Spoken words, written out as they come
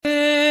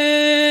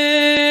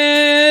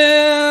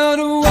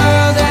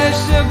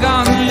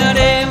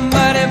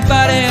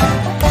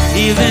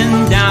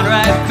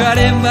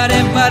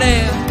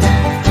buddy.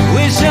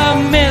 Wish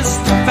I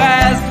missed the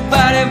past,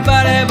 buddy,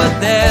 but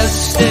there's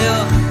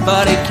still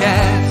Buddy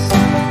Cast.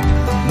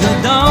 No,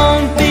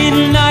 don't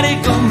be naughty,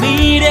 go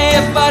meet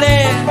a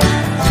buddy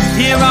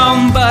here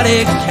on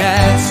Buddy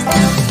Cast.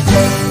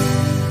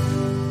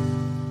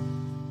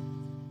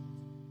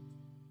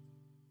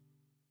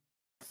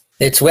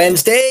 It's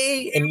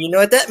Wednesday, and you know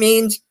what that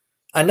means.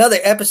 Another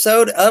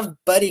episode of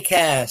Buddy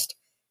Cast.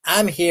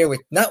 I'm here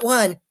with not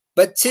one,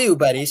 but two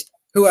buddies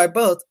who are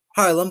both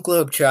Harlem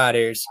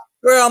Globetrotters.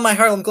 Where are all my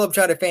Harlem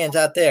Globetrotter fans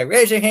out there?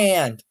 Raise your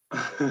hand.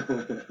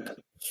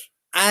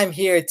 I'm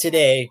here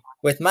today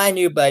with my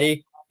new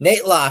buddy,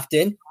 Nate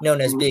Lofton,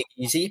 known as Big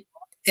Easy,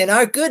 and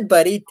our good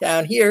buddy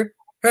down here,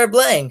 Herb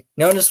Lang,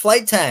 known as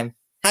Flight Time.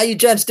 How you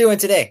gents doing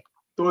today?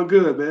 Doing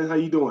good, man. How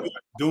you doing?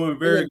 Doing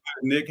very good,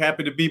 Nick.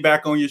 Happy to be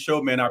back on your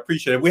show, man. I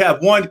appreciate it. We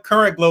have one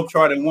current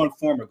Globetrotter and one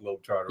former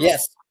Globetrotter. Right?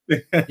 Yes.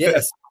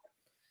 Yes.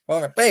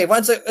 Well, hey,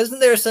 isn't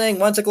there a saying,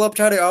 once a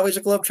Globetrotter, always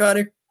a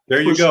Globetrotter?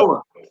 There you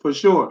go. For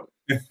sure.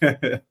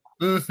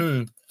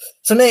 Mm-hmm.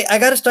 So, Nate, I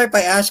got to start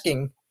by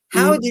asking,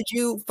 how did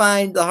you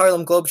find the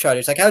Harlem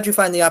Globetrotters? Like, how did you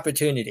find the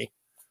opportunity?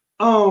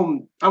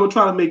 I'm going to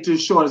try to make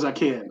this short as I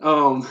can.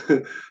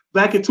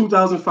 Back in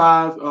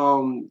 2005,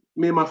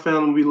 me and my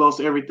family, we lost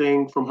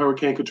everything from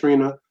Hurricane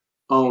Katrina.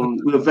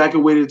 We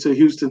evacuated to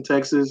Houston,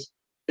 Texas.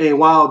 And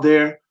while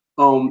there,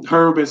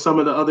 Herb and some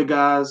of the other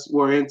guys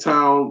were in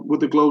town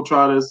with the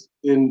Globetrotters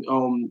in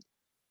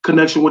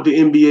connection with the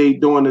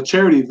NBA doing a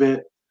charity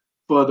event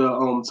for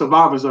the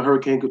survivors of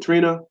Hurricane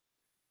Katrina.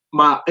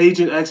 My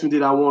agent asked me,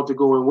 did I want to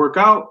go and work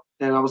out?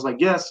 And I was like,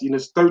 yes,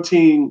 it's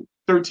 13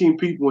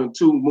 people in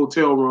 2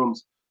 motel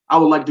rooms. I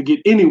would like to get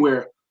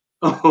anywhere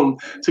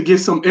to get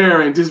some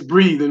air and just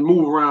breathe and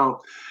move around.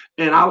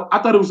 And I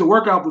thought it was a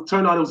workout, but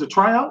turned out it was a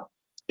tryout.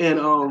 And,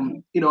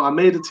 I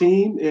made the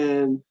team,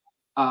 and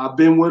I've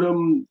been with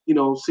them,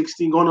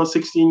 going on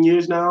 16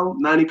 years now,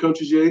 90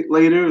 countries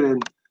later,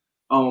 and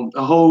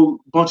a whole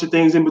bunch of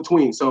things in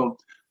between. So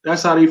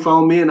that's how they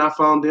found me, and I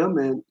found them,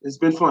 and it's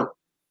been fun.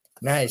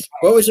 Nice.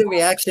 What was your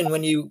reaction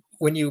when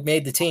you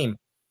made the team?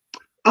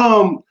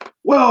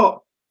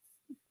 Well,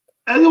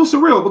 it was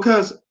surreal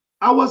because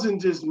I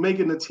wasn't just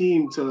making the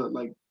team to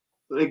like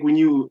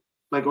when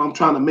I'm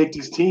trying to make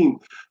this team.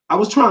 I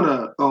was trying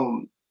to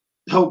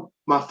help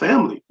my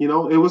family. It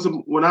was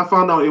when I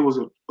found out it was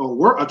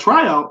a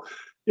tryout.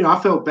 I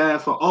felt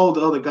bad for all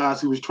the other guys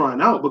who was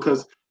trying out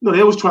because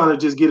they was trying to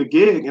just get a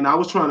gig, and I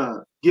was trying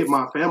to get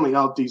my family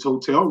out these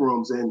hotel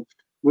rooms, and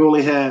we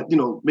only had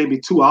maybe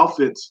 2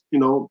 outfits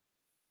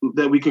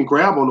that we can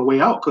grab on the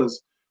way out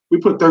because we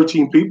put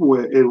 13 people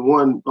in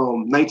one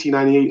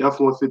 1998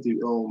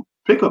 F-150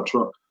 pickup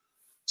truck.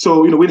 So,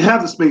 we didn't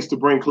have the space to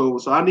bring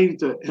clothes. So I needed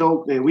to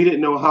help, and we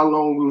didn't know how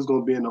long we was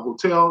going to be in the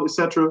hotel,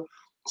 etc.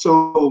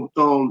 So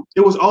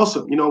it was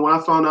awesome. When I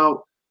found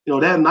out,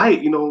 that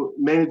night,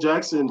 Manny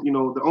Jackson,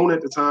 the owner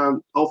at the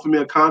time, offered me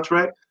a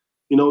contract,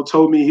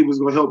 told me he was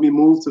going to help me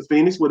move to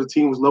Phoenix where the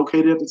team was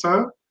located at the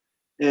time.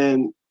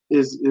 And it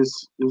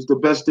was the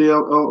best day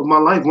of my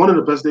life, one of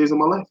the best days of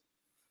my life.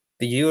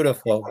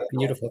 Beautiful.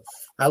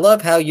 I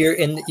love how you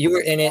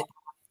were in it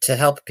to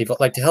help people,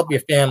 like to help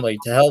your family,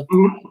 to help,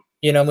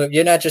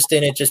 you're not just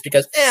in it just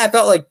because, I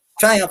felt like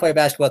trying to play a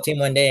basketball team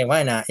one day and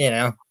why not,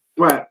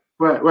 Right.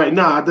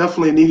 No, I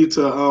definitely needed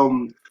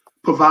to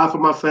provide for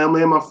my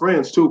family and my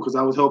friends too, because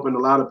I was helping a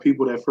lot of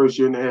people that first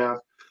year and a half,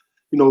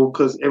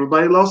 because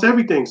everybody lost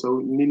everything. So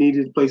you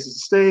needed places to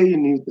stay, you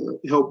needed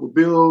help with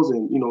bills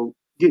and,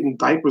 getting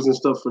diapers and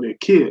stuff for their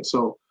kids.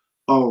 So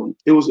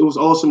it was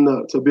awesome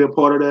to be a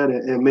part of that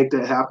and make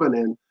that happen.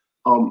 And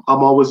I'm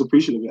always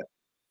appreciative of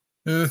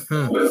that.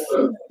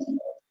 Mm-hmm.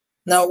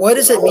 Now, what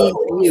does it mean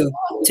for you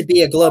to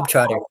be a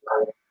Globetrotter?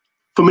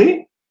 For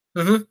me?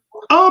 Mm-hmm.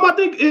 I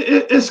think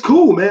it's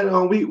cool,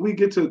 man. We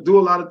get to do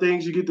a lot of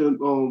things. You get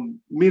to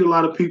meet a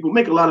lot of people,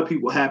 make a lot of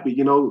people happy.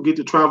 Get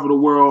to travel the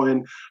world,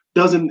 and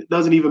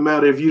doesn't even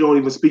matter if you don't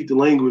even speak the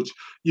language.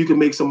 You can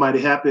make somebody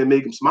happy and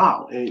make them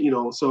smile,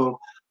 and so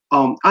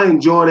I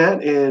enjoy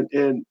that.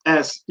 And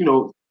as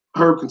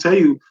Herb can tell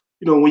you,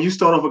 when you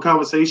start off a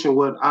conversation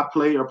with I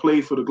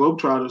play for the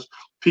Globetrotters,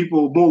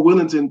 people are more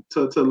willing to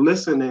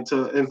listen and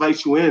to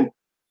invite you in,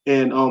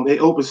 and it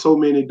opens so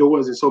many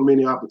doors and so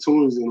many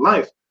opportunities in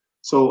life.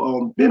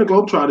 So being a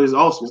Globetrotter is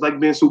awesome. It's like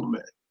being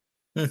Superman.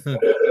 Mm-hmm.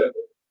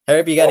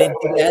 Herb, you got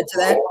anything to add to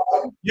that?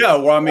 Yeah,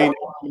 well,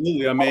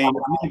 absolutely.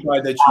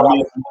 Anybody that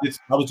you meet,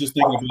 I was just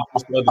thinking about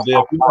this the other day.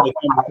 If you have a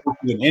conversation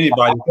with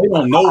anybody, if they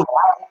don't know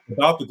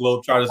about the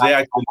Globetrotters, they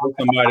actually know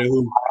somebody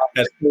who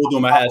has told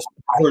them or has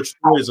heard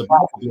stories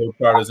about the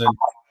Globetrotters. And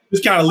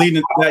just kind of leading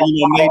into that,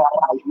 Nate,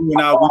 you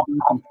and I, we do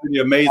some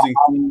pretty amazing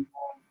things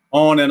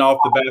on and off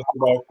the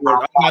basketball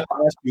court. I have to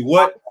ask you,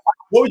 what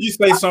would you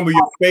say some of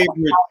your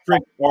favorite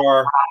tricks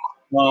are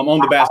on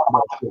the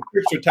basketball court?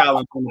 Tricks or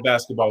talents on the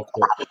basketball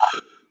court?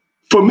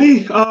 For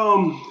me,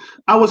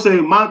 I would say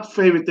my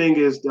favorite thing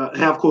is the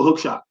half-court hook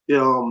shot.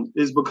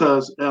 Is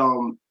because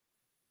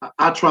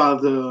I try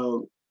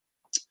to,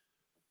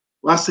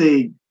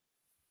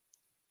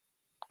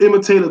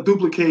 imitate or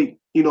duplicate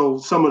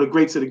some of the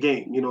greats of the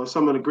game.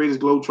 Some of the greatest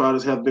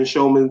Globetrotters have been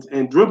showmen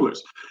and dribblers.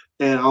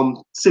 And I'm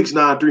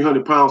 6'9",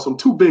 300 pounds, so I'm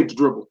too big to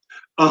dribble.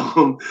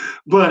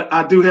 But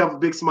I do have a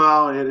big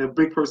smile and a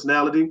big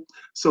personality.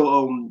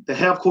 So the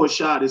half-court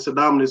shot is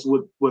synonymous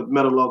with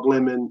Meadowlark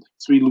Lemon,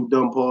 Sweet Lou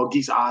Dunbar,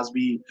 Geese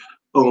Osby,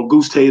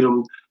 Goose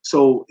Tatum.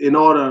 So in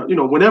order,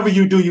 whenever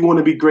you do, you want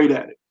to be great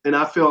at it. And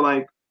I feel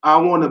like I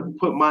want to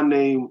put my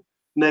name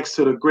next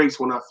to the greats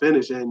when I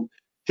finish, and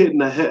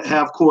hitting a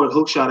half-court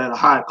hook shot at a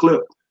high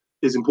clip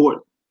is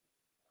important.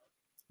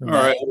 All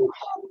right.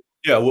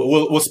 Yeah.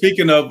 Well,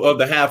 speaking of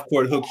the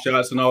half-court hook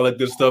shots and all that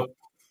good stuff,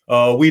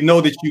 we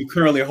know that you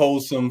currently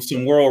hold some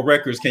world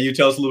records. Can you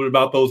tell us a little bit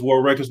about those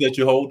world records that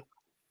you hold?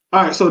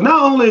 All right. So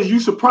not only is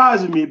you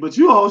surprising me, but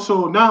you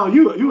also now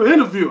you an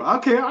interviewer.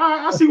 Okay.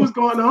 I see what's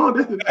going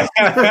on.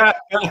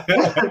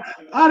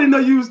 I didn't know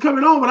you was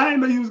coming on, but I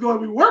didn't know you was going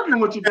to be working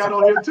what you got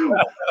on here too.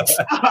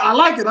 I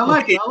like it.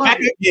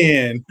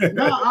 Again.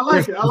 No, I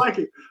like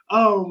it.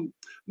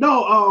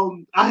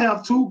 I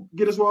have 2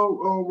 Guinness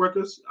World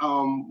Records.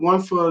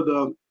 One for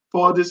the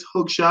farthest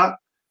hook shot,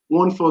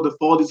 one for the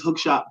farthest hook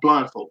shot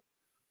blindfold.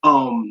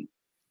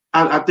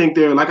 I think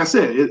they're, like I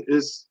said,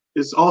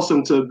 it's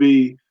awesome to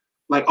be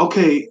like,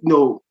 okay,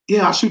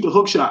 I shoot the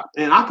hook shot,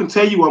 and I can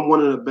tell you I'm one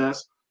of the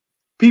best.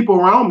 People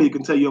around me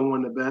can tell you I'm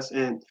one of the best,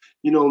 and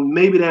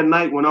maybe that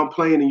night when I'm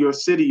playing in your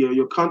city or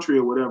your country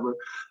or whatever,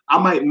 I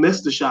might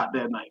miss the shot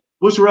that night,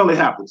 which rarely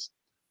happens.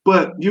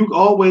 But you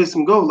always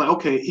can go like,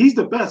 okay, he's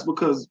the best,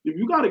 because if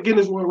you got to get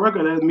his world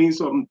record, that means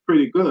something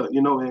pretty good,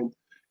 and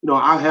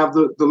I have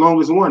the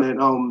longest one,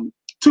 and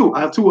I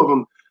have 2 of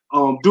them.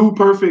 Dude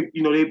Perfect,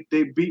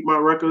 they beat my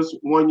records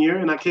one year,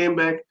 and I came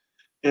back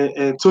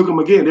and took them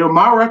again. They're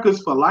my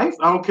records for life.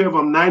 I don't care if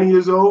I'm 90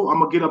 years old, I'm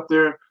gonna get up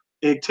there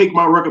and take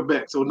my record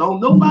back. So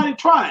nobody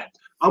try it.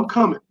 I'm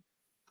coming.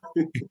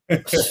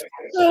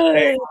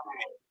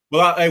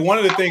 Well, one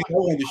of the things I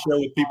wanted to share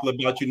with people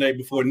about you, Nate,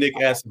 before Nick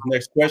asks his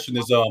next question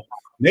is,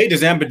 Nate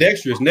is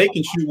ambidextrous. Nate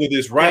can shoot with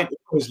his right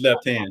or his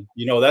left hand.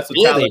 That's a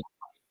talent.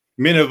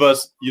 Many of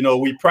us,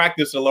 we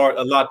practice a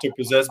lot to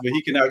possess, but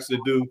he can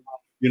actually do,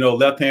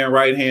 left hand,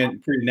 right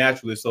hand pretty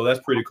naturally. So that's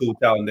pretty cool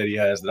talent that he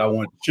has that I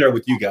want to share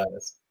with you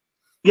guys.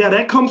 Yeah,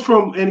 that comes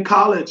from in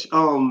college.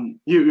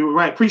 You're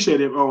right. Appreciate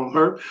it,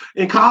 Herb.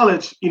 In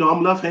college,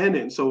 I'm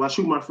left-handed, so I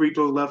shoot my free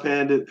throws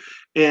left-handed.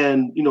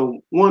 And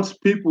once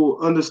people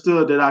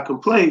understood that I can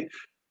play,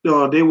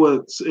 they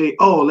would say,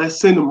 "Oh, let's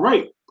send them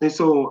right." And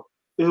so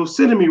they were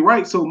sending me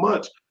right so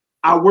much.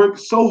 I worked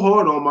so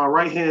hard on my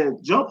right-hand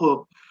jump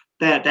hook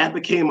that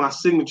became my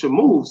signature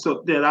move.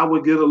 So that I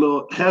would get a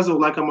little hesitant,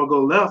 like I'm gonna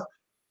go left,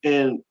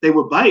 and they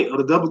would bite, or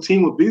the double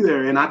team would be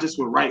there, and I just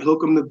would right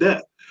hook them to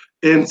death.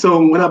 And so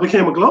when I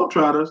became a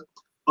Globetrotter,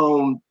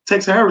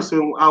 Tex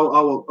Harrison,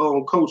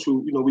 our coach,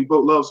 who we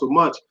both love so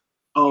much,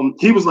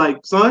 he was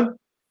like, "Son,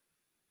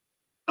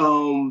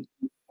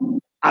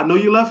 I know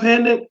you're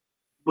left-handed,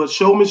 but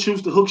Showman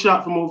shoots the hook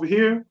shot from over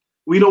here.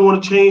 We don't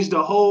want to change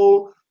the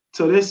hole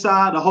to this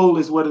side. The hole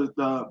is where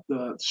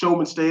the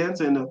Showman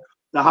stands and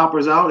the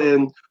hopper's out,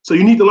 and so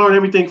you need to learn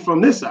everything from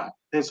this side."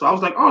 And so I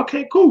was like, oh,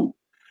 "Okay, cool."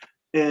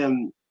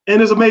 And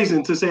it's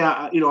amazing to say,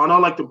 I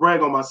don't like to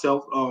brag on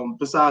myself,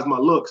 besides my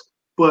looks,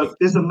 but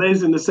it's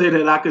amazing to say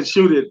that I can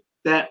shoot it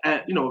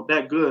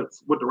that good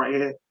with the right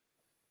hand.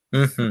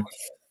 Mm-hmm.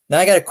 Now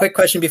I got a quick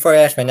question before I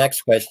ask my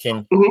next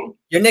question. Mm-hmm.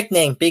 Your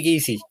nickname, Big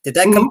Easy, did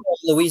that come from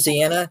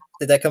Louisiana?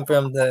 Did that come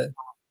from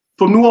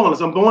From New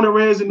Orleans? I'm born and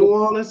raised in New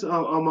Orleans.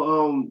 I'm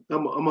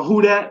a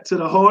Houdat to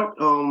the heart.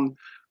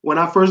 When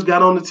I first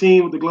got on the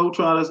team with the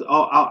Globetrotters,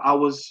 I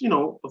was,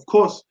 of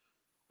course,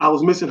 I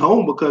was missing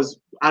home because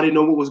I didn't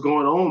know what was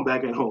going on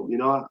back at home.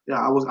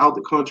 I was out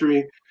the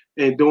country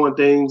and doing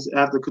things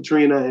after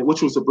Katrina,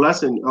 which was a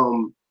blessing.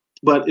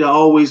 But I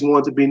always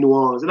wanted to be New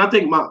Orleans. And I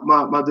think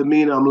my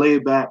demeanor, I'm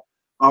laid back.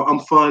 I'm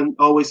fun,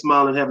 always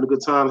smiling, having a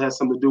good time, has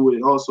something to do with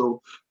it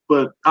also.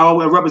 But I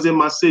always represent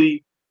my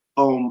city,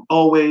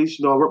 always.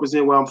 I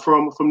represent where I'm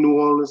from New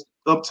Orleans,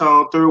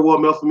 Uptown, Third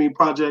Ward, Melpomene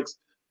Projects.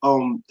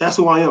 That's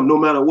who I am, no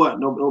matter what.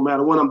 No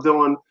matter what I'm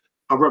doing,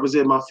 I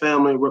represent my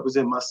family,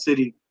 represent my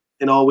city,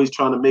 and always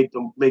trying to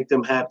make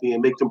them happy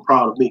and make them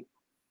proud of me.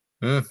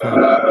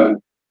 Mm-hmm.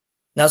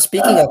 Now,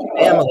 speaking of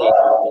family,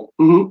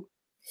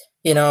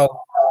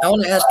 I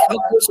want to ask, how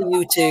close are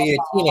you to your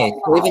teammates,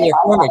 or even your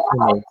former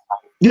teammates?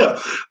 Yeah,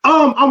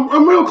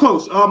 I'm real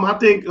close. I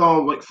think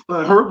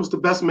Herb was the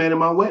best man in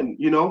my wedding.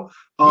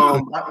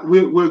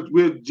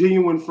 We're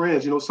genuine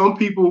friends. Some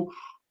people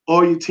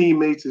are your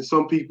teammates, and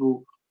some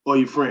people are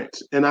your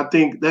friends. And I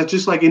think that's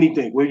just like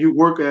anything. When you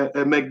work at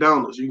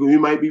McDonald's, you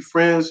might be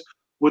friends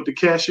with the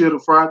cashier, the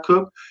fry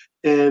cook,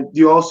 and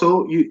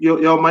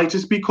y'all might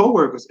just be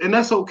coworkers, and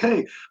that's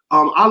okay.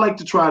 I like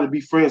to try to be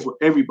friends with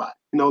everybody.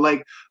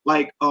 Like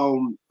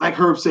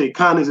Herb said,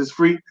 kindness is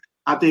free.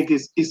 I think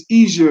it's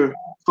easier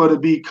to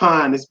be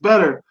kind. It's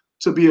better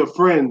to be a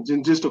friend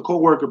than just a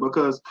coworker,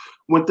 because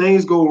when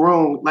things go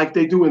wrong, like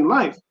they do in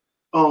life,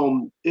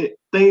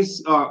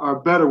 things are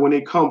better when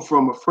they come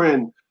from a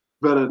friend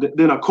better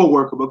than a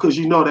coworker, because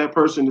that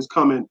person is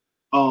coming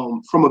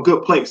from a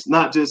good place,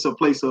 not just a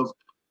place of,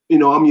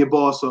 I'm your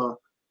boss or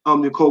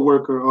I'm your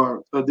coworker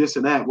or this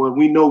and that. When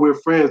we know we're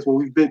friends, when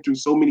we've been through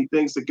so many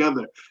things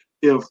together,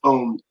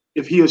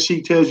 if he or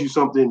she tells you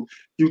something,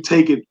 you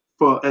take it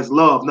as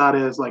love, not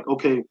as like,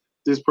 okay,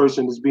 this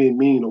person is being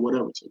mean or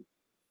whatever to you.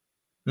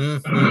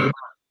 Mm-hmm.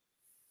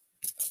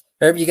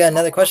 Herb, you got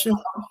another question?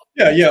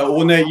 Yeah.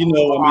 Well, Nate, it's a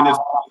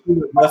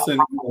lesson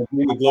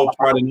being a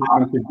Globetrotter,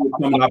 not to get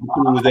some of the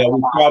opportunities that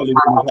we probably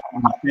wouldn't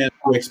have a chance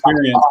to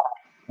experience.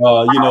 I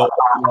just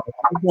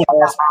want to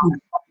ask you,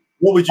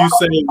 what would you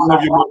say one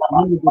of your most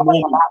memorable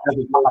moments as a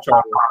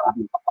Globetrotter?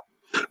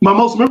 My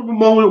most memorable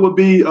moment would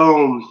be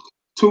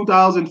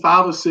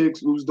 2005 or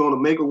 6. We was doing a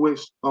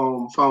Make-A-Wish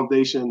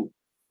Foundation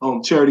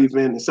charity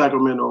event in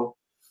Sacramento,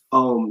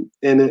 and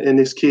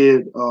this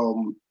kid,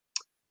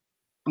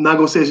 I'm not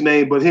gonna say his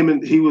name, but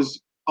he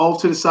was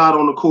off to the side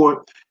on the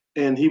court,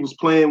 and he was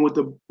playing with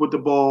the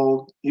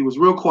ball. He was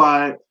real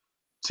quiet,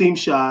 team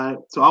shy.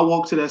 So I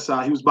walked to that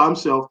side. He was by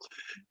himself,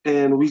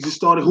 and we just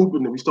started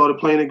hooping. And we started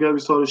playing together. We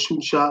started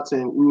shooting shots,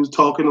 and we was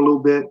talking a little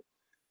bit.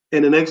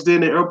 And the next day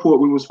in the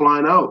airport, we was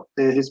flying out,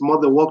 and his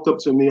mother walked up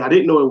to me. I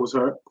didn't know it was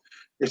her,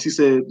 and she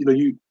said,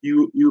 you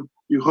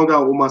hung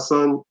out with my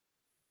son,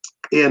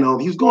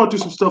 and he was going through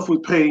some stuff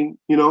with pain,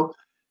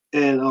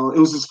 and it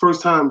was his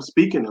first time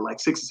speaking in like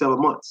 6 or 7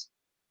 months,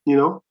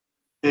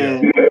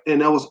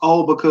 and that was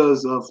all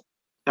because of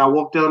I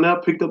walked down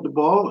there, picked up the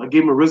ball, I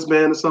gave him a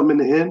wristband or something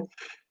in the end,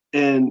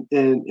 and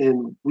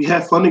we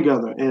had fun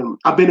together. And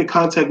I've been in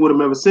contact with him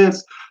ever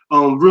since.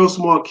 Real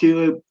smart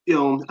kid.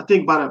 I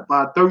think by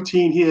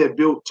 13 he had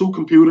built 2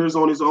 computers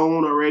on his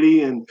own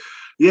already, and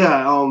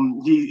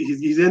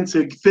he's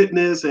into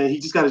fitness, and he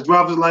just got his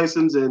driver's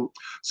license, and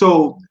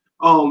so.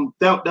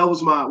 That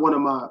was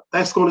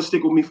that's going to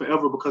stick with me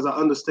forever because I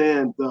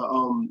understand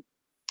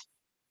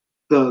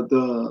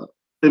the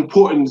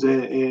importance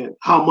and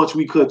how much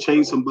we could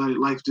change somebody's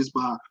life just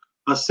by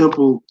a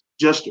simple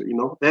gesture,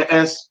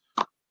 as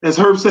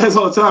Herb says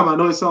all the time. I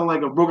know it sounds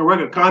like a broken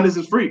record. Kindness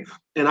is free,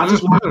 and I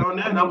just worked on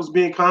that, and I was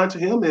being kind to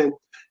him,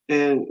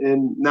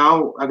 and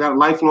now I got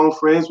lifelong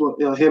friends with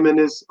him and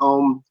his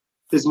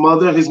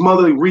mother. His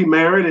mother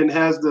remarried and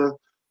has the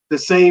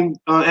same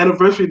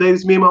anniversary date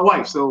as me and my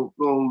wife. So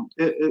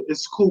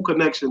it's a cool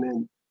connection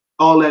and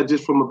all that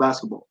just from a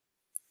basketball.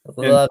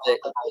 Love it.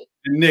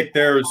 And Nick,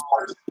 there's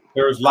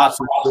lots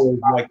of stories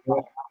like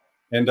that.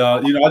 And, I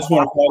just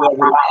want to follow up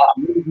with, what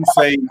would you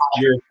say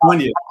your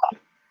funniest?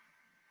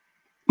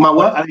 My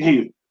what? I didn't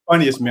hear you.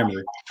 Funniest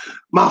memory.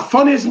 My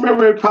funniest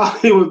memory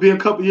probably would be a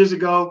couple years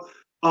ago.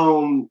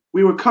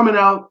 We were coming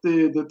out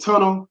the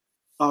tunnel.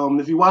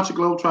 If you watch a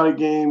Globetrotter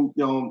game,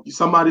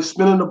 somebody's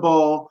spinning the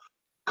ball,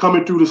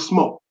 coming through the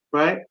smoke,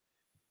 right?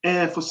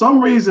 And for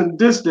some reason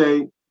this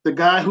day, the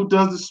guy who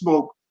does the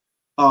smoke,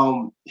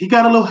 he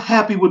got a little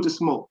happy with the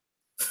smoke.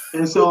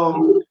 And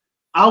so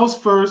I was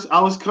first,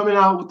 I was coming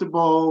out with the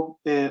ball,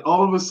 and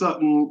all of a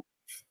sudden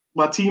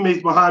my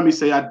teammates behind me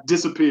say I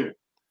disappeared.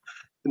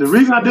 And the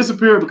reason I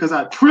disappeared because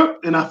I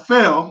tripped and I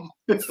fell.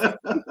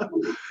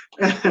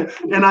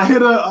 and I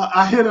hit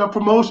a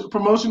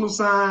promotional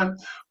sign,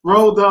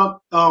 rolled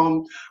up,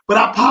 but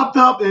I popped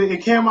up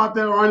and came out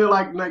there running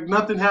like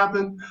nothing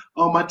happened.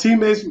 My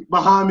teammates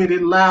behind me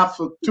didn't laugh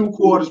for 2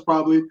 quarters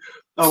probably,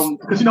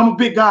 because I'm a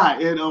big guy.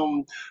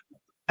 And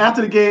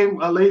after the game,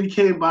 a lady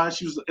came by,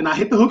 and I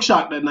hit the hook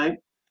shot that night,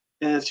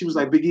 and she was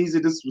like, "Big Easy,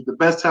 this was the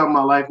best time of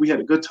my life. We had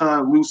a good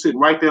time. We were sitting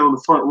right there on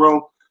the front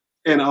row."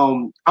 And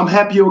I'm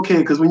happy you're okay,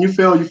 because when you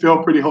fail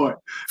pretty hard.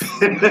 So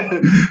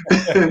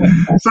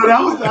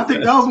I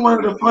think that was one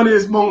of the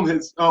funniest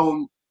moments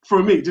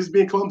for me, just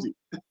being clumsy.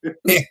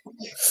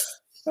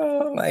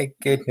 Oh my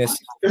goodness.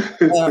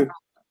 Now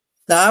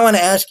I want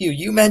to ask you,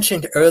 you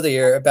mentioned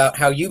earlier about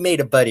how you made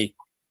a buddy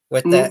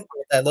with that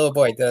little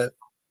boy, the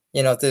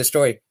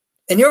story.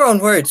 In your own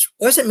words,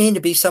 what does it mean to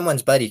be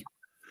someone's buddy?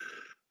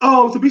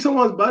 Oh, to be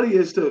someone's buddy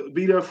is to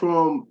be there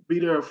for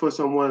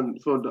someone,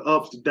 for the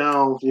ups, the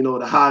downs, the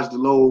highs, the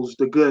lows,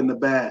 the good and the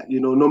bad,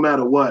 no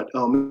matter what.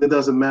 It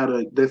doesn't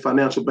matter their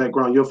financial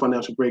background, your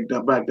financial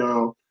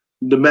background,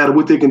 no matter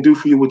what they can do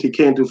for you, what they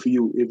can't do for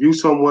you. If you're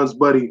someone's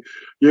buddy,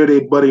 you're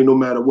their buddy no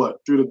matter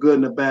what. Through the good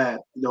and the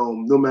bad,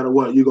 no matter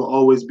what, you're going to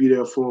always be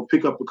there for them,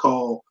 pick up the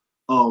call,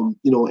 and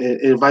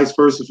vice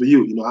versa for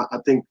you. I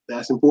think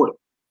that's important.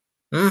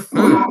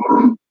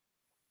 100%.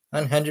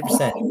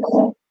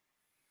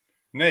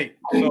 Nate,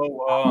 so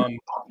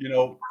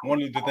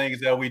one of the things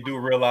that we do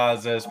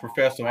realize as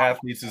professional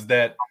athletes is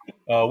that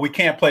we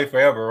can't play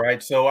forever,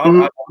 right? So I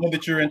know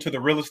that you're into the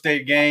real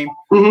estate game.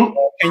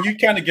 Can you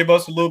kind of give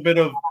us a little bit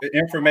of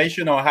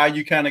information on how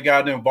you kind of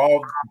got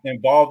involved in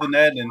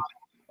that, and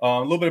a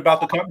little bit about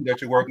the company that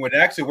you're working with,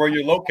 and actually where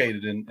you're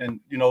located, and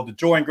the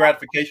joy and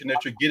gratification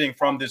that you're getting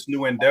from this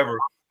new endeavor,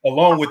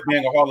 along with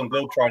being a Harlem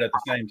Globetrotter at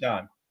the same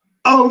time?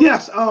 Oh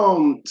yes.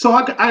 So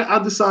I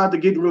decided to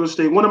get real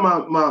estate. One of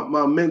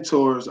my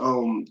mentors,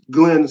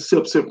 Glenn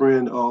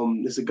Cyprian,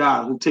 is a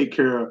guy who take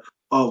care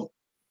of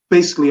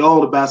basically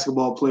all the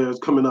basketball players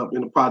coming up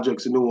in the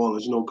projects in New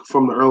Orleans.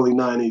 From the early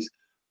 '90s.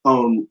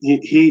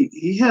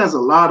 He has a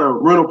lot of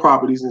rental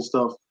properties and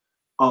stuff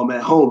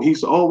at home. He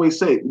used to always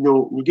say, you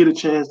know, you get a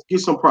chance, get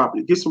some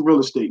property, get some real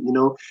estate, you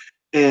know.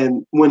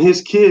 And when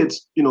his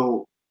kids, you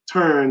know,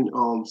 turn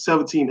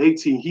 17,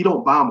 18, he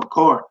don't buy them a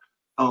car.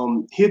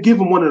 He'll give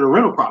them one of the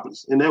rental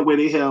properties, and that way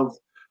they have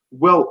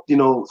wealth, you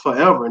know,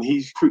 forever. And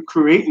he's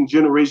creating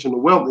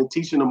generational wealth and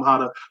teaching them how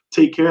to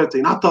take care of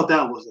things. I thought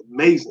that was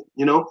amazing,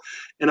 you know.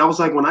 And I was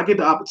like, when I get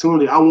the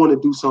opportunity, I want to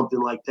do something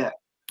like that.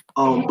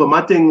 But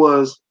my thing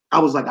was, I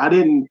was like, I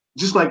didn't,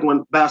 just like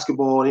when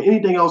basketball and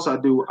anything else I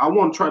do, I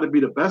want to try to be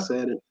the best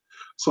at it.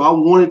 So I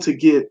wanted to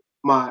get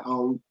my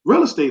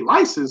real estate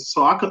license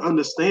so I could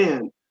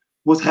understand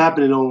what's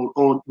happening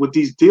on with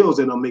these deals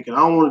that I'm making.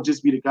 I don't want to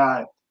just be the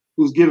guy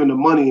who's giving the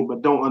money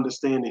but don't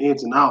understand the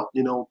ins and out,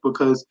 you know,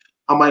 because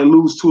I might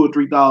lose $2,000 or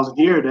 $3,000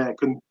 here that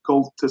can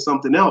go to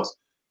something else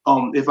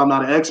if I'm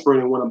not an expert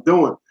in what I'm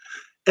doing.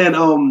 And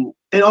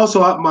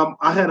also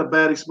I had a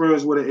bad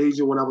experience with an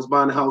agent when I was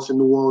buying a house in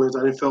New Orleans.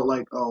 I didn't felt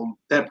like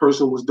that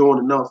person was doing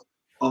enough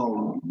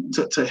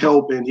to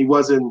help, and he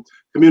wasn't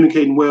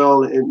communicating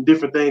well and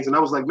different things. And I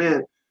was like,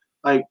 man,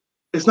 like,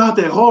 it's not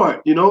that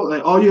hard, you know.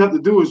 Like, all you have to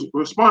do is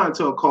respond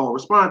to a call,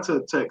 respond to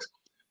a text,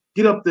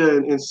 get up there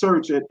and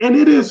search. And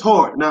it is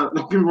hard. Now,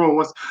 don't get me wrong.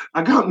 Once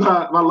I got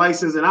my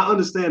license, and I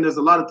understand there's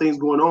a lot of things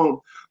going on,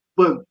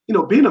 but you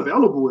know, being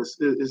available is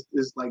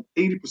like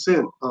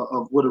 80%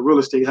 of what a real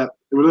estate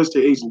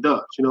agent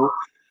does, you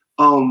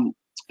know.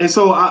 And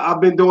so I've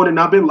been doing it, and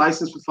I've been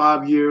licensed for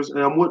 5 years, and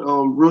I'm with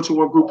Realtor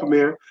One Group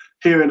Premier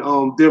here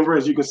in Denver.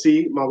 As you can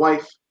see, my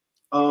wife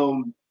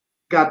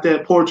got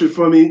that portrait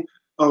for me.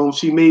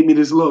 She made me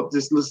this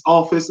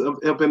office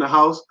up in the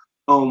house,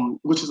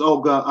 which is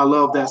all good. I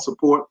love that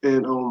support,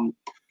 and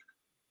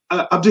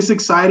I'm just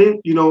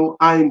excited. You know,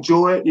 I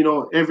enjoy it. You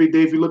know, every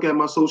day, if you look at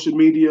my social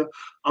media,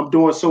 I'm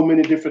doing so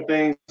many different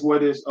things,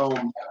 whether it's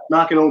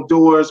knocking on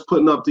doors,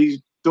 putting up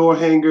these door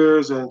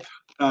hangers, and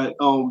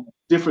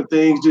different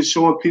things, just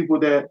showing people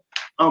that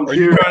I'm Are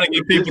here. you trying to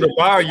get people to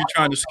buy, or are you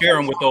trying to scare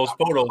them with those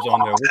photos on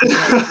there?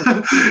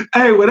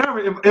 Hey, whatever.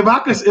 If I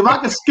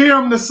could scare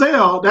them to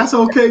sell, that's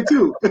okay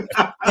too.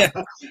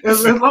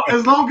 as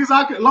long as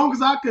I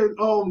could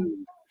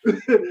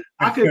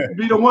I could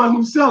be the one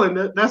who's selling.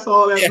 That's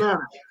all that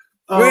matters.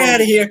 We're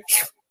out of here.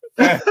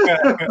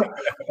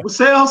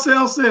 Sell.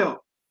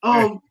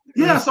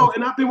 Yeah. So,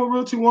 and I've been with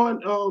Realty One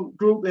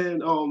Group,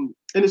 and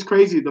it's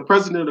crazy. The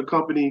president of the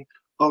company,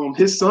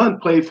 his son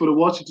played for the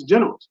Washington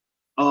Generals.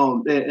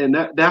 And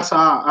that's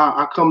how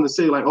I come to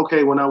say, like,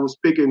 okay, when I was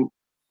picking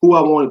who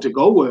I wanted to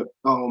go with,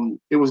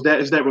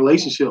 it's that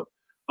relationship.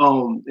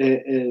 And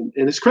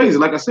it's crazy.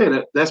 Like I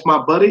said, that's my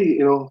buddy.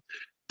 You know,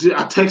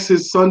 I text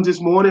his son this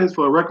morning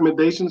for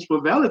recommendations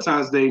for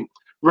Valentine's Day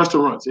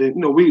restaurants. And,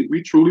 you know,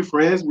 we truly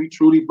friends, we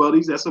truly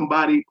buddies. That's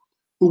somebody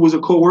who was a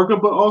coworker,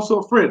 but also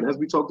a friend, as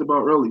we talked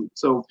about earlier.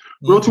 So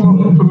Realtor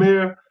One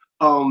Premier,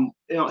 you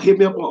know, hit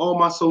me up on all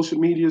my social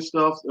media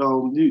stuff.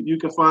 You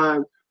can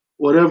find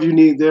whatever you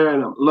need there,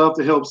 and I'd love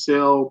to help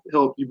sell,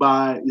 help you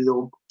buy, you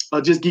know,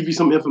 just give you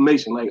some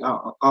information. Like,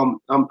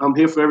 I'm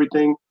here for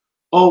everything,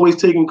 always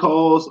taking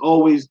calls,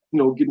 always, you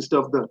know, getting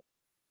stuff done.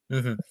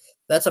 Mm-hmm.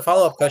 That's a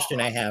follow-up question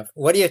I have.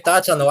 What are your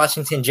thoughts on the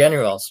Washington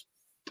Generals?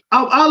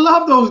 I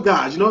love those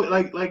guys. You know,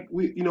 like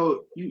we,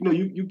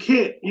 you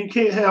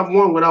can't have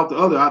one without the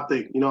other. I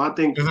think, you know, I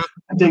think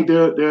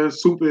they're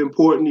super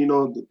important. You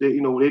know,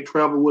 they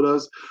travel with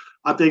us.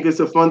 I think it's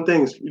a fun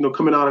thing, you know,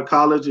 coming out of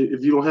college.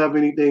 If you don't have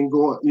anything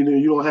going, you know,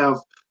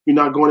 you're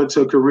not going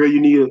into a career,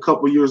 you need a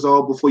couple of years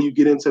old before you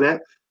get into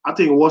that. I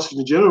think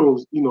Washington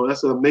Generals, you know,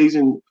 that's an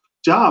amazing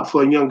job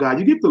for a young guy.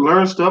 You get to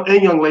learn stuff,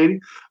 and young lady,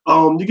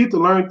 you get to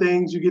learn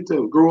things, you get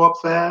to grow up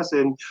fast.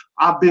 And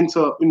I've been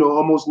to, you know,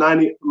 almost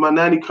 90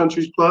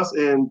 countries plus.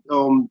 And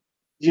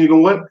you know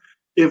what?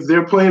 If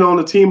they're playing on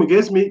the team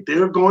against me,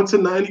 they're going to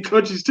 90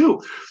 countries too.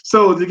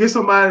 So to get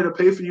somebody to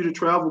pay for you to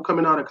travel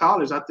coming out of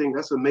college, I think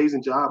that's an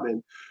amazing job.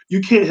 And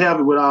you can't have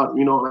it without,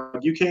 you know,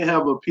 like, you can't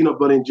have a peanut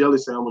butter and jelly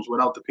sandwich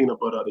without the peanut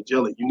butter or the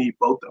jelly. You need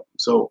both of them.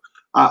 So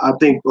I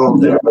think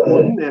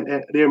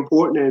they're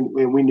important,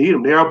 and we need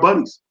them. They're our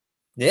buddies.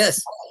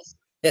 Yes,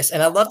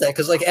 and I love that,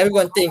 because like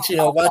everyone thinks, you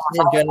know,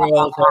 Washington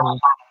Generals and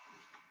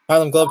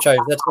Harlem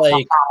Globetrotters, that's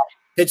like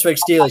Pittsburgh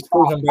Steelers,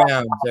 Cleveland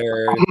Browns,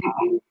 or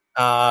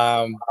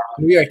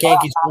New York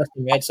Yankees,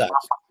 Boston Red Sox.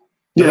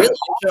 Yeah. Really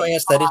showing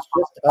us that it's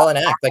just all an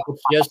act. Like,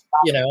 it's just,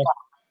 you know,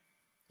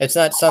 it's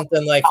not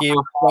something like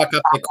you walk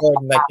up the court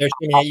and like they're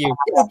screaming at you,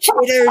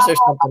 cheaters, or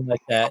something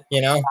like that,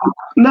 you know?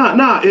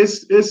 No,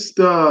 it's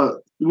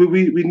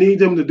we need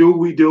them to do what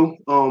we do.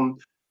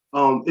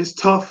 It's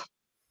tough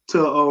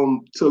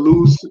to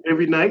lose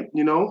every night,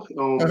 you know.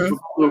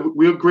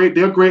 We're great.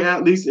 They're great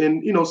athletes,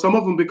 and you know, some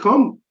of them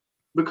become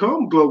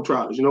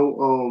Globetrotters. You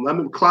know, I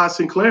mean, Clyde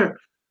Sinclair.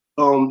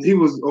 He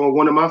was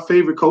one of my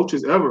favorite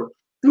coaches ever.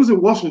 He was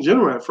at Washington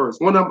General at first.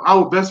 One of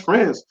our best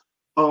friends,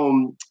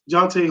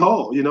 Jonte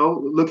Hall. You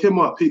know, look him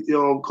up. He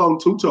call him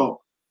Tuto.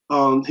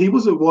 He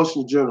was at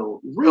Washington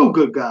General. Real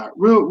good guy.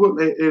 Real,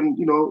 and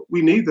you know,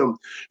 we need them.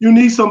 You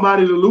need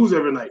somebody to lose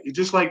every night. It's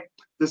just like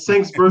the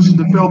Saints versus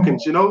the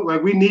Falcons. You know,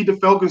 like we need the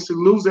Falcons to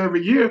lose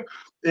every year,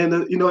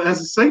 and you know,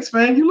 as a Saints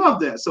fan, you love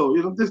that. So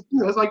you know,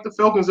 it's like the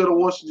Falcons are the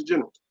Washington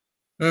Generals.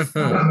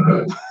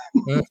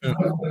 Mm-hmm.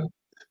 Mm-hmm. All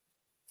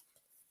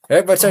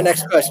right, what's our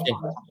next question?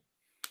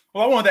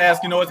 Well, I wanted to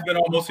ask, it's been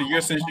almost a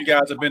year since you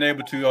guys have been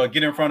able to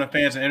get in front of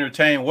fans and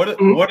entertain. What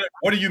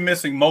are you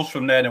missing most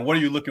from that, and what are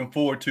you looking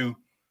forward to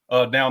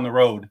down the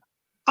road?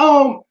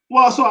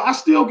 Well, so I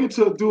still get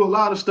to do a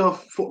lot of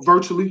stuff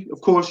virtually.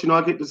 Of course,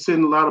 I get to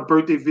send a lot of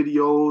birthday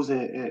videos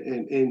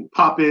and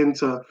pop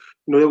into,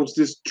 there was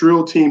this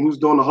drill team who's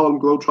doing the Harlem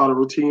Globetrotter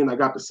routine. I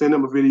got to send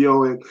them a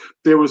video, and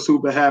they were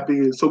super happy.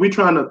 And so we're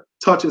trying to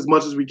touch as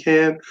much as we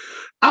can.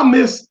 I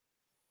miss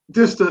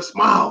just the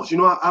smiles,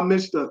 I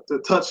miss the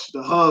touch,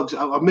 the hugs.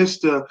 I miss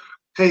the,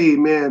 hey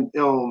man,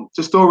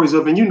 the stories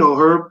of, and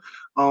Herb,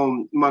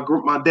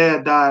 my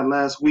dad died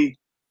last week,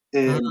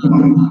 and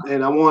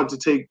I wanted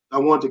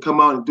to come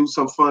out and do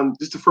some fun.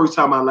 This is the first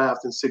time I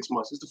laughed in 6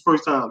 months. It's the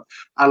first time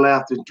I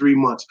laughed in 3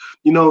 months.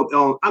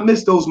 I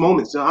miss those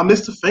moments. I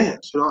miss the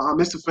fans. I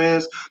miss the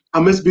fans. I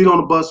miss being on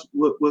the bus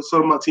with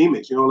some of my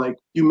teammates. Like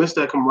you miss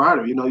that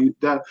camaraderie.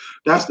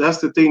 That's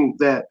the thing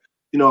that.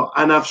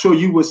 And I'm sure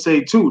you would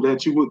say too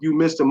that you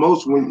miss the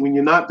most when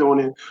you're not doing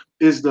it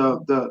is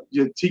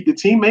your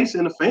teammates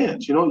and the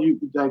fans.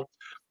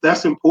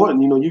 That's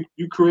important.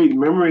 You create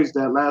memories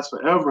that last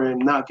forever,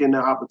 and not getting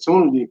that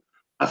opportunity.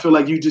 I feel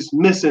like you're just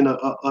missing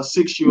a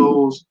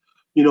 6-year-old's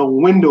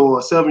window or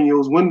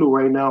 7-year-old's window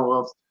right now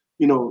of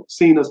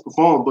seeing us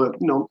perform. But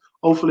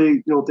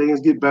hopefully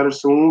things get better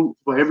soon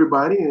for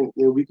everybody, and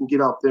we can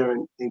get out there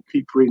and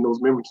keep creating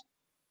those memories.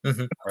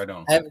 Mm-hmm. Right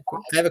on. I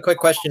have a quick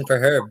question for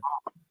Herb.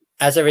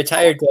 As a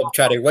retired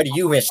Globetrotter, what do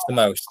you miss the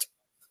most?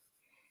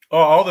 Oh,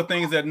 all the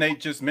things that Nate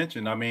just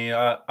mentioned. I mean,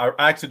 I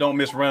actually don't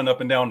miss running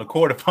up and down the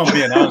court, if I'm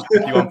being honest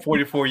with you. I'm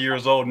 44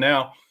 years old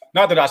now.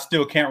 Not that I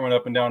still can't run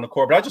up and down the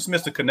court, but I just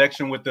miss the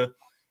connection with the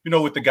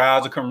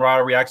guys, the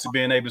camaraderie, actually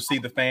being able to see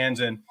the fans,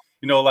 and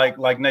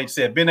like Nate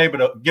said, being able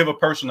to give a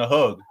person a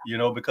hug,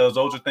 because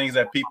those are things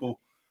that people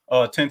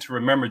tend to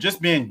remember.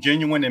 Just being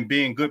genuine and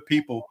being good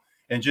people,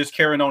 and just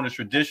carrying on the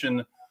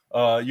tradition.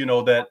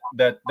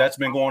 That's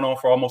been going on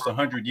for almost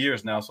 100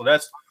 years now. So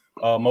that's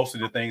most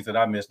of the things that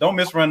I miss. Don't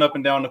miss running up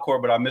and down the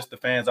court, but I miss the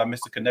fans. I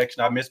miss the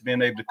connection. I miss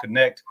being able to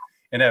connect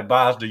and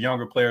advise the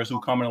younger players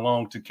who coming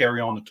along to carry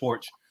on the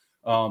torch,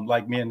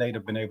 like me and Nate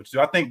have been able to do.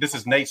 I think this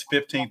is Nate's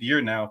 15th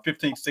year now,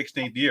 15th,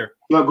 16th year.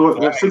 Yeah, go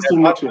ahead. 16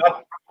 next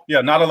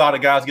year. Not a lot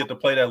of guys get to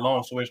play that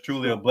long, so it's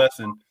truly a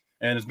blessing.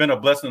 And it's been a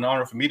blessing and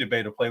honor for me to be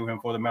able to play with him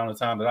for the amount of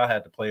time that I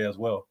had to play as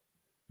well.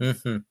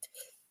 Mm-hmm.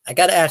 I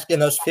got to ask, in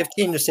those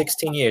 15 to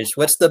 16 years,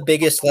 what's the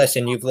biggest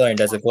lesson you've learned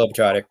as a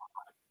Globetrotter?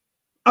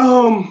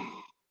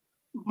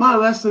 My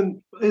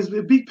lesson is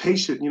be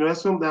patient.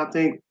 That's something that I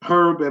think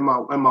Herb and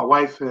my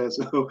wife has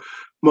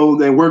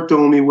molded and worked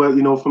on me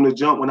with, from the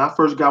jump. When I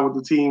first got with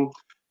the team,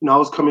 I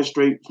was coming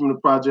straight from the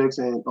projects,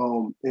 and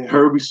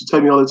Herb used to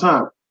tell me all the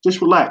time, just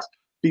relax,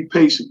 be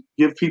patient,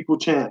 give people a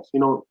chance,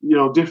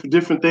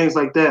 different things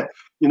like that,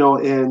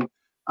 and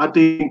I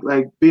think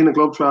like being a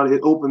Globetrotter,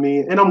 it opened me,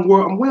 and I'm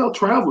well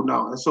traveled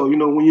now, and so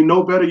when you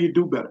know better, you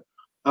do better,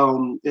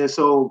 and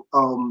so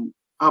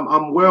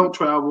I'm well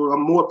traveled,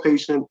 I'm more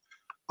patient,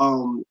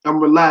 I'm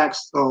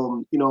relaxed,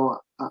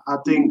 I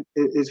think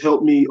it's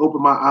helped me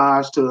open my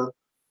eyes to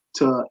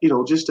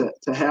just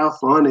to have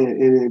fun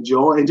and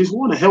enjoy, and just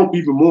want to help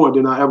even more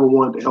than I ever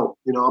wanted to help.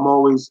 I'm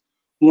always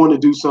want to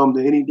do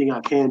something, anything I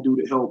can do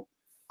to help.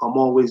 I'm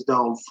always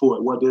down for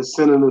it, whether it's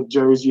sending a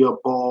jersey, a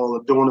ball,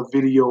 or doing a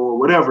video or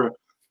whatever.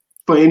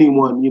 For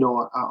anyone,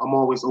 I'm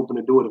always open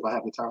to do it if I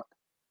have the time.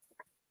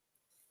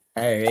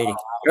 All righty.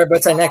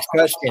 What's our next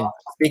question?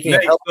 Speaking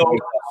Nate, of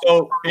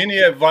so any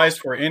advice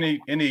for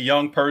any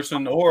young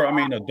person, or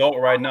adult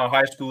right now,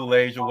 high school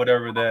age or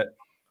whatever, that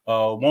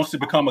wants to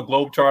become a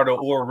Globetrotter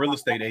or a real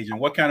estate agent,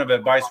 what kind of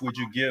advice would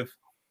you give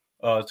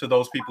to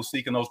those people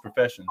seeking those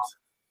professions?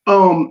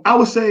 I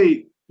would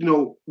say,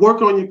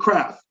 work on your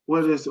craft.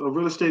 Whether it's a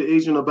real estate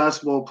agent or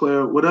basketball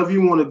player, whatever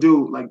you want to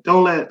do, like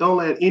don't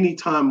let any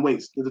time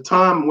waste. The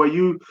time where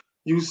you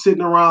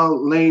sitting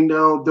around laying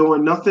down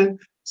doing nothing,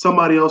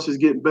 somebody else is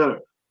getting better.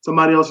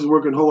 Somebody else is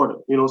working harder.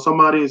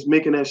 Somebody is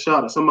making that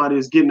shot, or somebody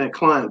is getting that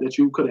client that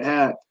you could have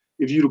had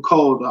if you'd have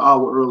called an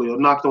hour earlier,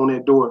 knocked on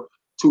that door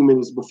 2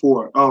 minutes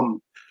before.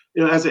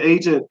 As an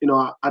agent,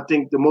 I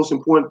think the most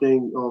important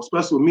thing,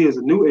 especially with me as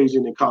a new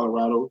agent in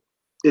Colorado,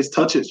 is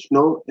touches,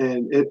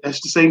 and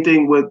it's the same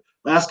thing with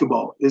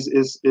basketball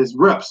is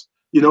reps,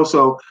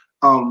 so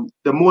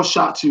the more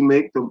shots you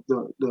make,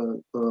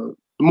 the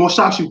more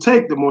shots you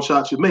take, the more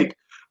shots you make,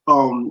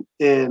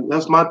 and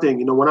that's my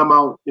thing. When I'm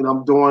out,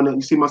 I'm doing it,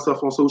 you see my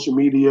stuff on social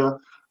media,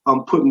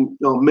 I'm putting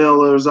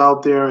mailers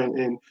out there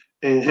and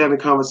having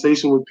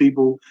conversation with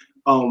people.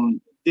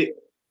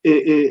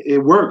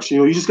 It works.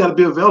 You just got to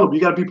be available,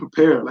 you got to be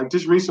prepared. Like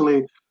just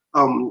recently,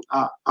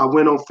 I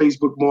went on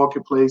Facebook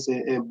Marketplace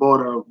and bought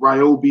a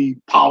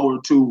Ryobi power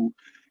tool.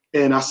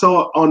 And I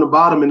saw on the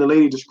bottom in the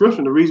lady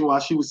description, the reason why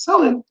she was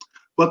selling,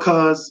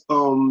 because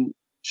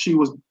she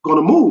was going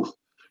to move.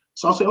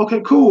 So I said, okay,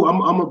 cool. I'm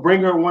gonna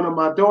bring her one of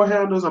my door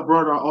handles. I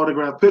brought her an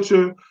autographed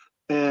picture,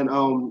 and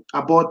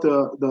I bought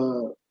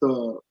the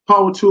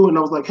power tool, and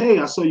I was like, hey,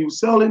 I saw you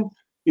selling.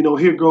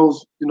 Here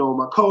goes,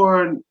 my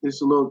card.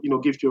 It's a little,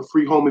 gift you a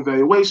free home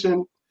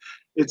evaluation,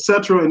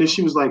 etc. And then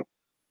she was like,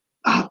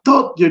 I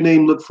thought your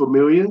name looked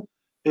familiar.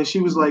 And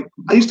she was like,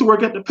 I used to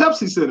work at the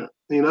Pepsi Center.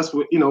 That's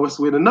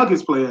where the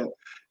Nuggets play at.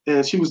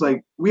 And she was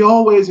like, we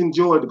always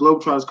enjoyed the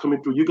Globetrotters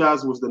coming through. You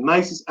guys was the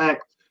nicest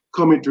act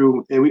coming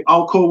through. And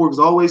our co-workers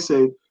always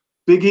say,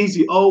 Big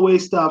Easy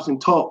always stops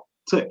and talk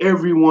to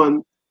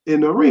everyone in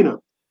the arena.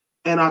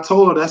 And I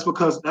told her that's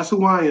because that's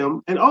who I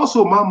am. And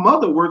also my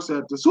mother works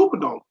at the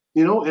Superdome,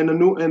 in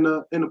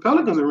the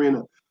Pelicans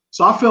arena.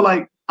 So I feel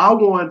like I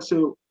want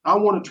to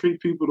treat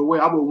people the way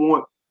I would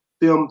want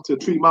them to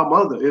treat my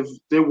mother. If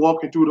they're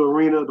walking through the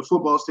arena, the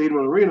football stadium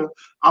arena,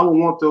 I would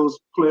want those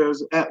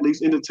players,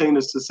 athletes,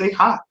 entertainers to say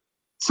hi.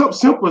 Something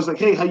simple as like,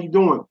 hey, how you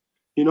doing?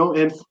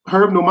 And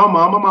Herb know my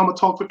mom will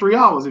talk for 3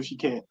 hours if she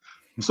can.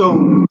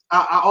 So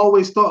I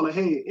always thought like,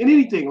 hey, in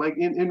anything, like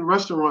in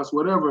restaurants,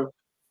 whatever,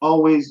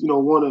 always,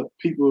 wanted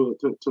people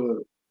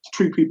to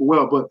treat people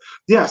well. But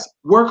yes,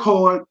 work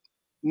hard.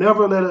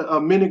 Never let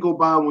a minute go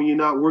by when you're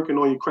not working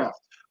on your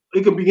craft.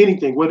 It could be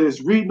anything, whether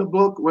it's reading a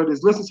book, whether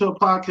it's listening to a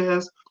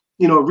podcast,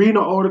 reading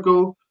an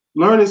article,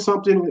 learning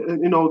something,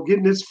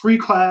 getting this free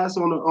class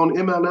on the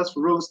MLS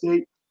for real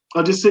estate,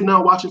 or just sitting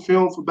down watching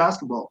film for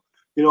basketball.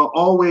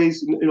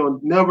 Always,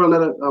 never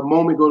let a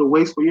moment go to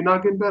waste where you're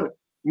not getting better,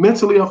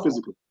 mentally or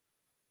physically.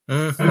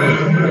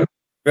 Mm-hmm.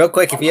 Real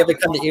quick, if you ever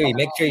come to Erie,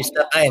 make sure you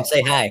stop by and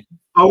say hi.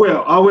 I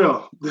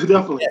will,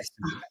 definitely. Yes.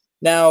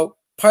 Now,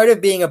 part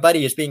of being a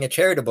buddy is being a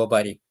charitable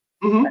buddy.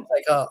 Mm-hmm.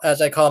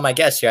 As I call my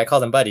guests here, I call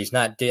them buddies,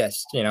 not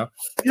guests, Yeah.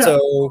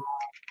 So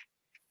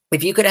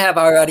if you could have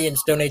our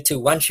audience donate to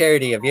one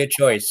charity of your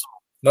choice,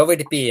 what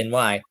would it be and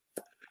why?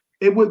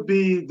 It would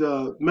be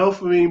the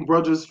Melpomene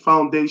Brothers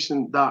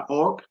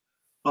Foundation.org.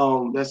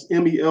 That's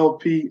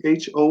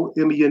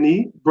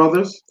MELPHOMENE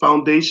Brothers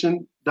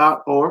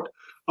Foundation.org.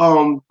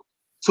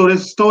 So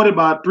this started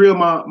by 3 of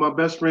my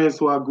best friends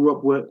who I grew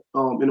up with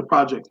in the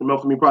project, the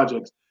Melpomene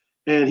Projects.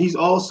 And he's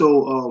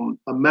also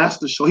a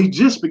master. He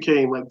just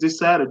became, like this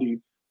Saturday,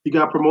 he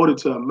got promoted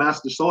to a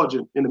master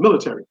sergeant in the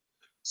military.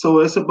 So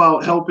it's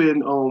about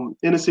helping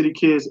inner city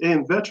kids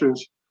and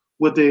veterans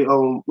with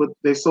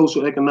their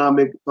social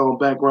economic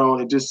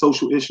background and just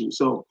social issues.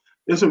 So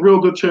it's a real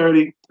good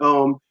charity.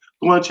 Go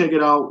and check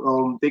it out.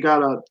 They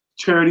got a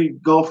charity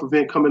golf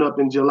event coming up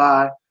in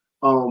July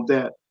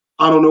that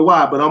I don't know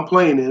why, but I'm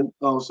playing in.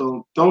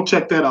 So don't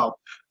check that out.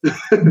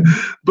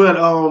 But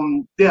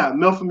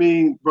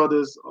Melpomene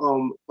Brothers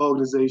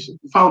Organization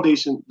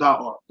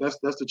Foundation.org. That's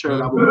the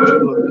charity I would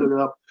look it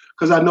up,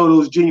 because I know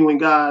those genuine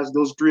guys.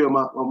 Those 3 of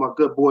my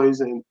good boys,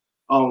 and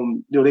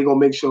they're gonna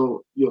make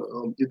sure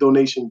your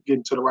donation get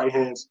into the right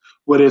hands,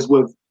 whether it's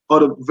with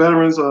other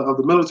veterans of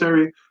the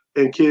military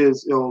and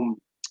kids in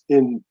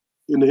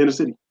the inner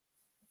city.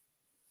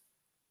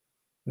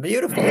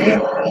 Beautiful.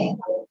 I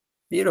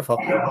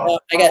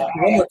got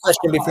one more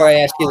question before I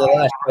ask you the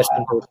last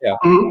question for the show.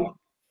 Mm-hmm.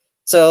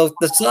 So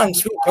the song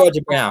 "Sweet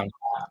Georgia Brown."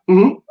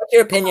 Mm-hmm. What's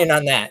your opinion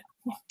on that?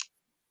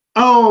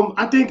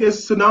 I think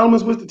it's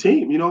synonymous with the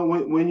team.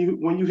 When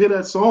you hear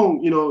that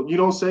song, you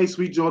don't say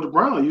 "Sweet Georgia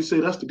Brown." You say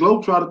that's the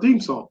Globetrotter theme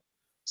song.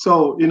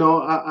 So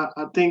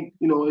I think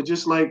it's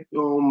just like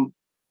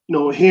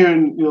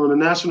hearing the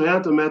national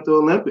anthem at the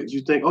Olympics.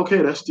 You think,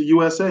 okay, that's the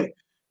USA.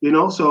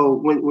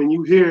 So when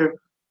you hear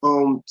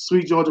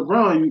 "Sweet Georgia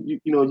Brown," you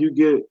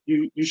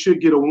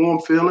should get a warm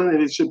feeling, and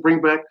it should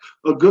bring back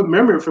a good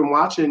memory from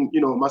watching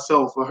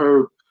myself or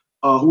her,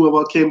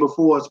 whoever came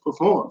before us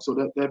perform. So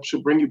that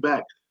should bring you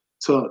back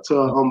to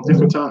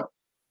different time.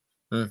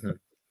 Mm-hmm.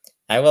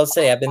 I will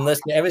say I've been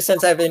listening ever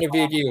since I've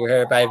interviewed you,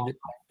 Herb. I've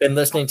been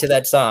listening to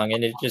that song,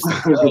 and it just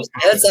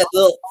has that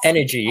little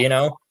energy,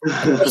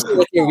 especially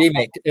with your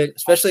remix,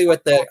 especially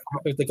with the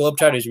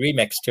Globetrotters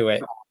remix to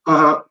it.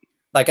 Uh-huh.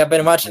 Like I've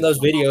been watching those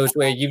videos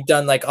where you've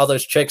done like all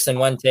those tricks in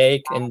one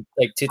take in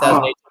like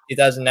 2008,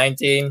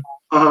 2019,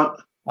 all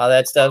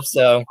that stuff.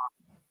 So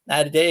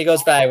not a day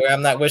goes by where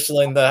I'm not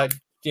whistling where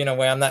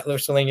I'm not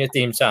whistling your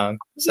theme song.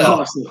 So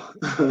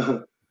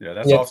awesome. Yeah,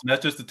 that's awesome.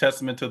 That's just a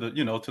testament to the,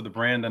 to the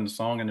brand and the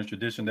song and the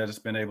tradition that it's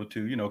been able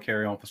to,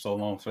 carry on for so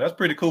long. So that's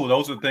pretty cool.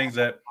 Those are the things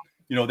that,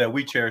 that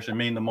we cherish and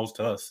mean the most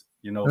to us,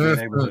 being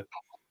able to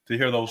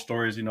hear those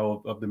stories,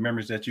 of the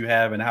memories that you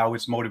have and how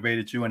it's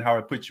motivated you and how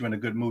it puts you in a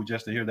good mood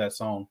just to hear that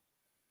song.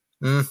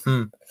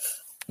 Mm-hmm.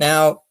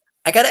 Now,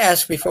 I got to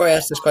ask before I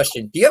ask this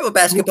question, do you have a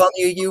basketball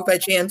near you by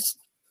chance?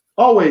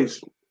 Always.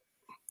 Do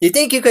you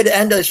think you could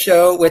end a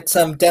show with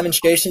some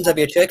demonstrations of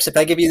your tricks if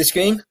I give you the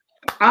screen?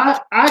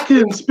 I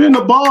can spin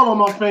the ball on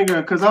my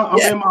finger because I'm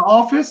in my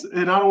office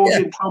and I don't want to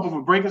get in trouble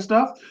for breaking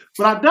stuff.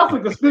 But I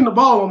definitely can spin the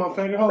ball on my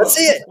finger. Let's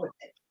see it. All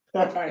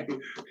right.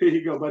 Here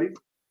you go, buddy.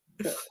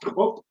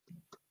 Oh.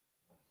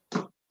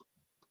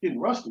 Getting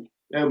rusty.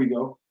 There we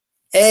go.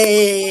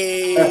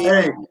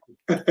 Hey.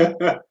 Put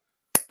it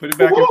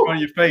back in front of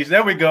your face.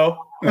 There we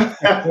go.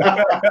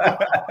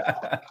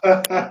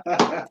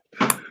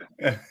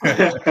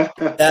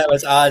 That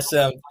was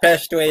awesome.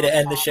 Best way to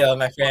end the show,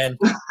 my friend.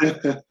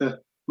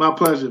 My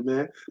pleasure,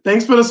 man.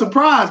 Thanks for the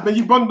surprise, man.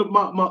 You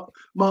brought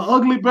my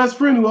ugly best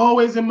friend who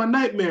always in my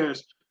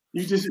nightmares.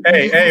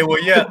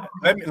 Well, yeah.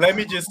 Let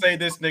me just say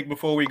this, Nick,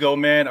 before we go,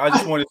 man. I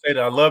just want to say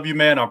that I love you,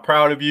 man. I'm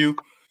proud of you.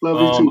 Love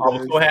you too, I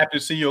was so happy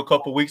to see you a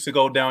couple of weeks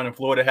ago down in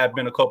Florida. It had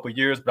been a couple of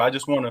years, but I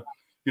just want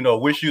to,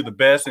 wish you the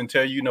best and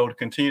tell you, to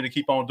continue to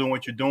keep on doing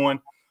what you're doing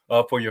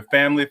for your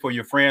family, for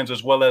your friends,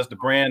 as well as the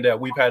brand that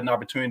we've had an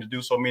opportunity to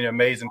do so many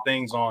amazing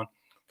things on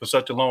for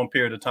such a long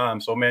period of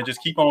time. So, man,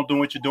 just keep on doing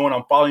what you're doing.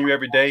 I'm following you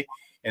every day.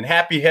 And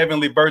happy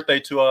heavenly birthday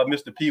to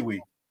Mr. Pee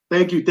Wee.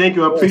 Thank you. I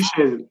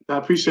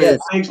appreciate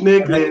it. Thanks,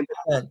 Nick. And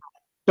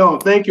no,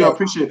 thank you. I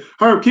appreciate it.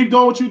 Herb, keep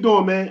doing what you're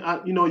doing, man.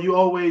 You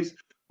always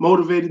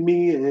motivated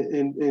me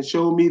and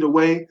showed me the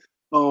way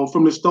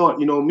from the start.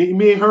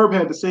 Me and Herb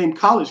had the same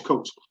college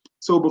coach.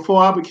 So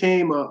before I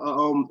became a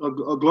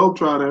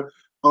Globetrotter,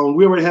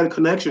 we already had a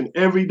connection.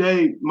 Every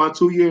day, my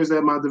 2 years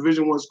at my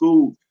Division I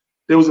school,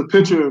 there was a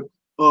picture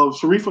of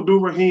Sharif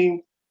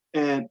Abdul-Rahim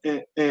and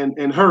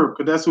Herb,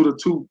 because that's who the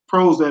two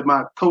pros that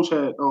my coach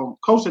had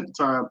coached at the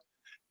time.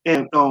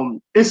 And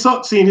it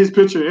sucked seeing his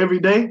picture every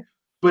day,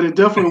 but it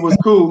definitely was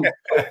cool.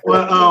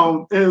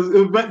 But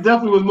it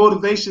definitely was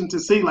motivation to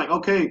see, like,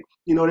 okay,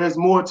 there's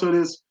more to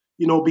this,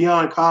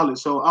 beyond college.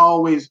 So I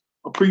always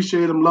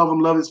appreciate him,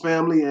 love his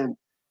family, and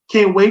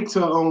can't wait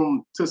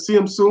to see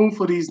him soon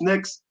for these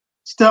next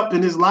step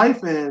in his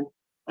life. And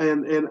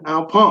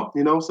I'm pumped,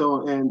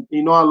 So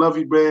I love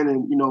you, Brand,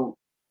 and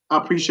I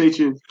appreciate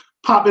you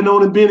popping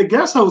on and being a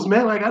guest host,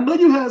 man. Like, I know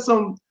you had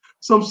some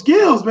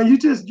skills, man. You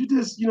just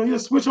you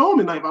switch on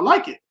tonight. I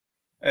like it.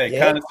 Hey,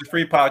 Kindness is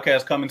Free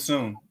podcast coming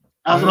soon.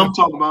 That's what I'm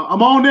talking about.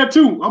 I'm on there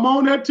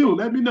too.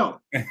 Let me know.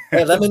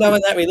 Hey, let me know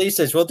when that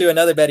releases. We'll do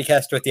another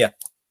BuddyCast with you.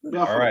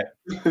 All right.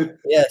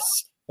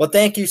 Yes. Well,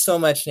 thank you so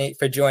much, Nate,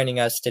 for joining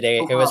us today.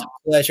 It was a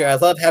pleasure. I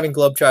love having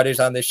Globetrotters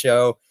on the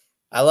show.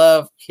 I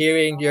love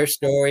hearing your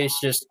stories.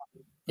 Just,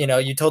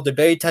 you told a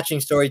very touching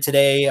story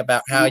today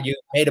about how you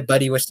made a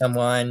buddy with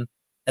someone.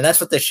 And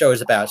that's what this show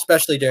is about,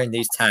 especially during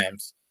these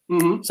times.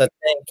 Mm-hmm. So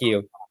thank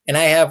you. And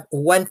I have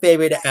one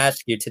favor to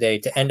ask you today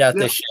to end out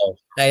this show.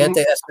 I have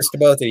to ask this to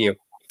both of you.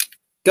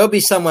 Go be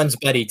someone's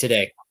buddy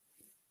today.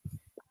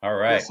 All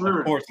right. Yes,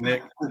 of course,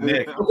 Nick.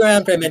 We'll go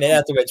around for a minute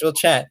afterwards. We'll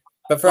chat.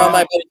 But for all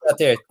my buddies out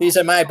there, these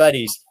are my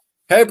buddies,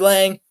 Herb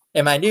Lang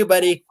and my new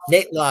buddy,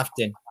 Nate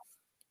Lofton.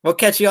 We'll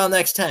catch you all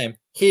next time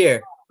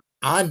here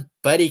on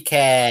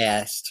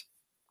BuddyCast.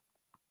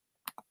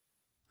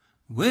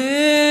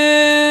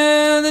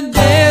 Well, the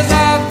days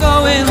are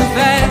going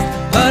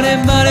fast, buddy,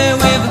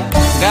 we've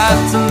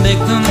got to make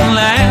them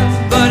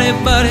last, buddy,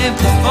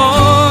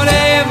 before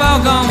they've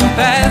all gone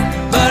past,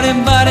 buddy,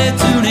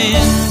 tune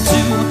in to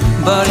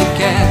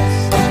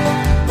BuddyCast.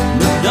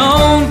 But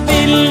don't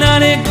feel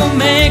like it, go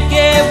make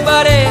it,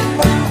 buddy,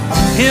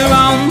 here